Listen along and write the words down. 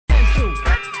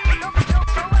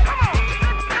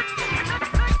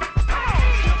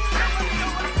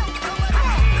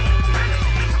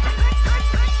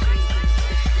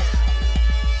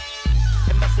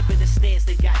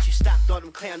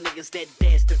niggas that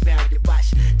danced around your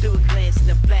watch. Do a glance in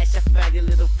the flash, I found your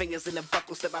little fingers in the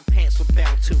buckles that my pants were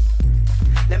bound to.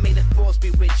 Now may the force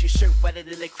be with you, shirt wetter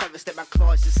than the crevice that my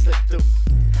claws just slipped through.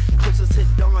 Closer to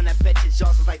dawn, I bet your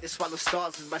jaws is like to swallow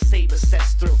stars as my saber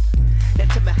sets through. Now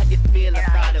tell me how you feel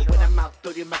about it. When I'm out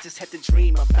through, you might just have to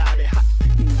dream about it.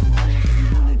 You know all I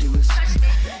really wanna do is touch me.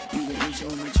 You the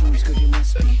angel of my dreams, girl, you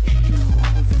must be. You know all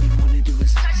I really wanna do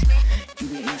is touch me. You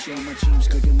the angel of my dreams,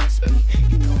 girl, you must be.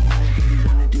 You know all I really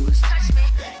wanna do is touch me.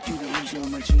 You the angel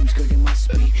of my dreams, girl, you must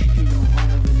be. You know all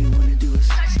I really wanna do is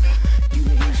touch me. You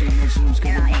the angel of my dreams,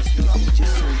 girl, you must be. You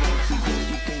just so wealthy, girl,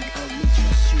 you think I would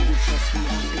trust you to trust me.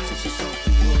 I can touch you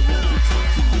softly, you all love me, talk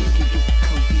to me, give you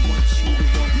comfy, want you to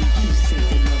want me, you say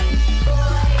you love me.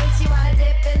 Boys, you wanna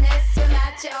dip in this, swim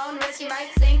at your own risk, you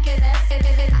might sink in this.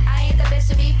 I ain't the bitch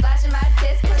to be flashing my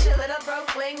tits, cause your little broke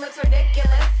fling looks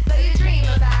ridiculous. So you dream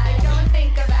about it, go and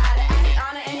think about it. Act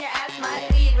on it and your ass might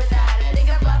leave without it. Think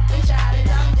I'm up and shout it,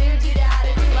 dumb dude, you doubt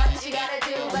it. Do what you gotta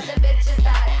do, but the bitch is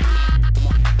bad.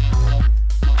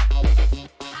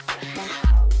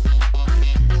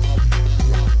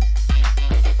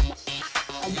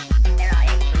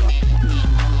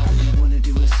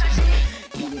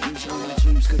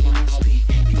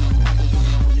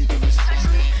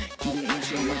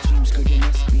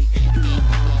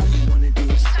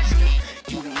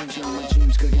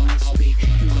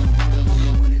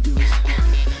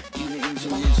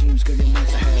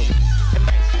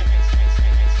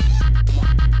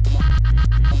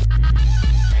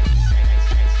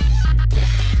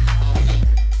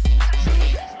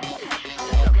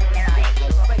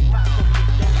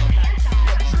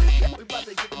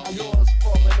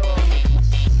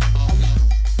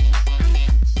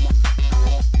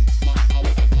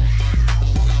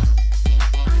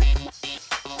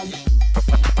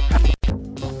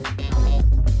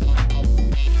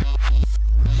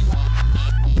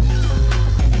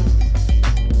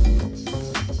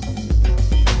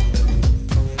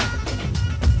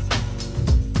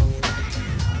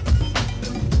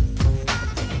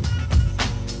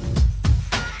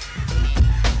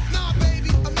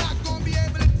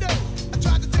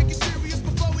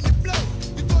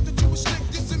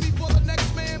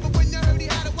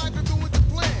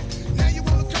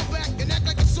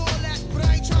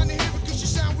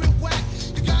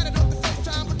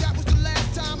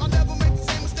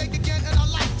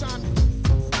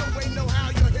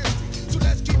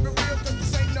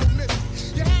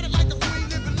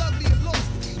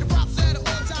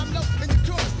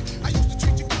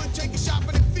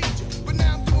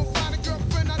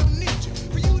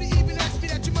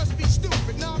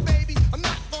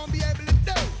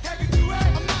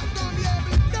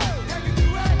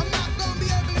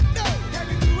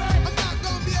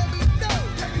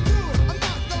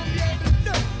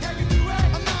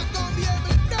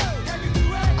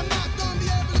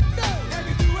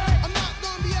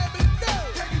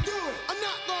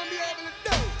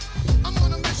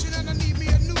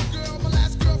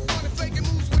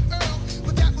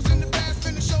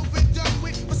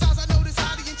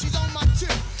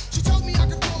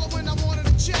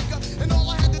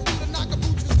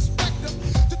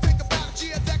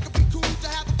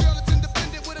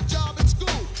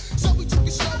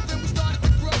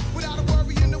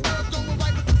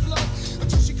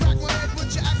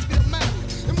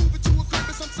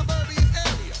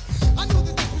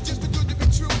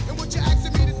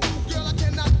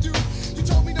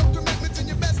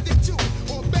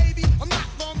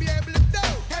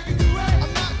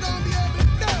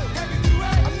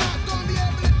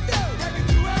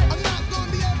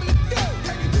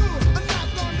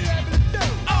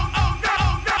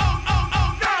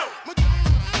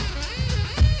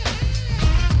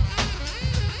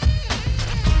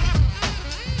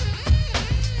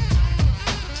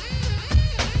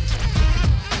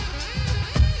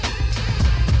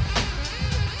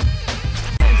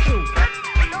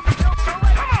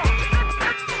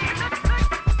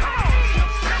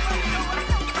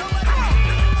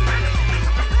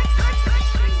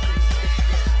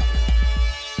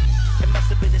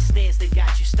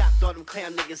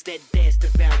 Clown niggas that danced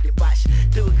around your watch.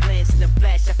 Do a glance in the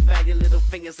flash, I found your little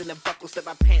fingers in the buckles that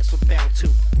my pants were bound to.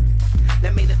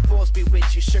 Now may the force be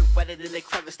with you, shirt wetter than the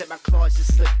crevice that my claws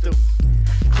just slipped through.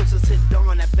 Closer to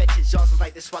dawn, I bet your jaws is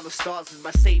like to swallow stars as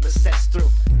my saber sets through.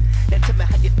 Now tell me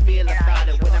how you feel about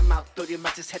it. When I'm out through, you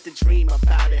might just have to dream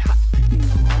about it. You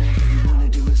know all I really wanna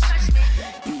do is touch me.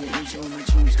 You the angel of my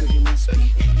dreams, girl, you must be.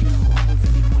 You know all I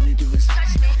really wanna do is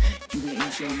touch me. You the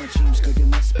angel of my dreams, girl, you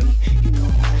must be. You know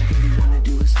all I really wanna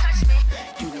do is touch me.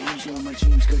 You the angel of my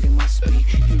dreams, girl, you must be.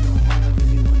 You know all I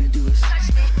really wanna do is touch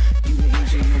me. You the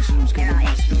angel of my dreams, girl, you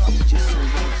must be. Just so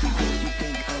wealthy.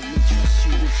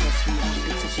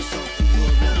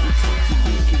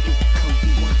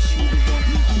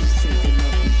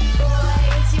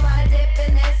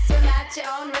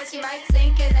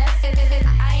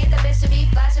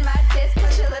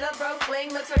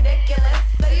 looks ridiculous.